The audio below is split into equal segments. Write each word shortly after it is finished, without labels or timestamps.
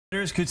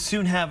Could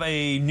soon have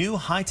a new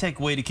high-tech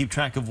way to keep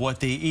track of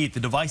what they eat. The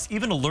device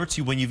even alerts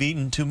you when you've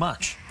eaten too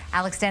much.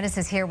 Denis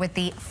is here with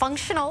the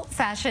functional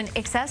fashion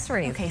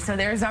accessory. Okay, so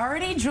there's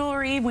already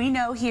jewelry we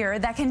know here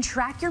that can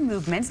track your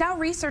movements. Now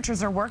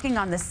researchers are working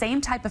on the same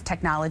type of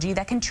technology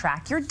that can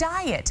track your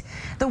diet.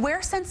 The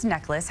WearSense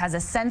necklace has a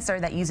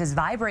sensor that uses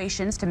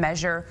vibrations to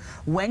measure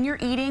when you're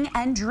eating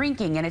and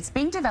drinking, and it's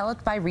being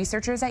developed by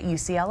researchers at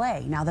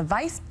UCLA. Now the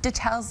device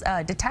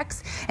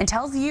detects and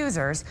tells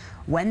users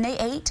when they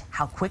ate,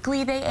 how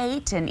quickly they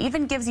ate, and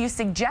even gives you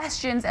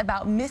suggestions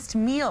about missed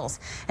meals.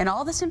 And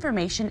all this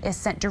information is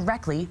sent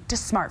directly to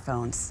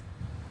smartphones.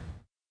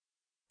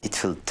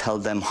 It will tell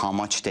them how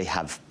much they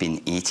have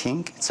been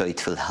eating, so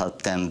it will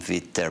help them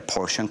with their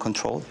portion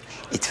control.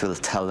 It will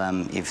tell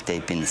them if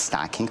they've been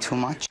snacking too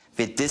much.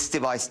 With this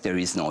device, there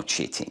is no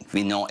cheating.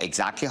 We know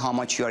exactly how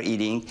much you are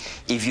eating.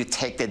 If you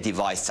take the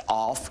device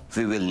off,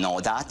 we will know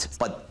that.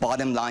 But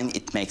bottom line,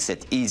 it makes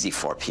it easy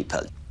for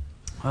people.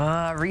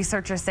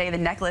 Researchers say the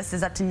necklace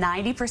is up to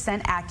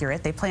 90%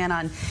 accurate. They plan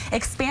on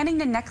expanding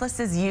the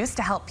necklace's use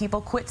to help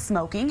people quit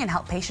smoking and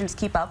help patients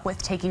keep up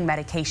with taking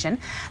medication.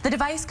 The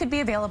device could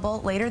be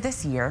available later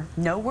this year.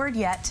 No word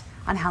yet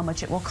on how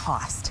much it will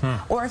cost,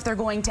 or if they're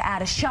going to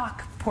add a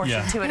shock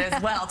portion to it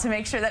as well to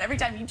make sure that every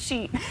time you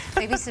cheat.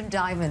 Maybe some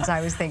diamonds,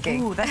 I was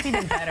thinking. Ooh, that's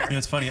even better.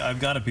 It's funny, I've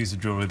got a piece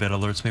of jewelry that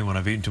alerts me when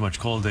I've eaten too much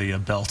cold, a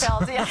belt.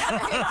 Bells, yeah.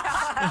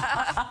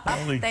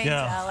 Holy Thanks,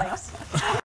 cow. Alex.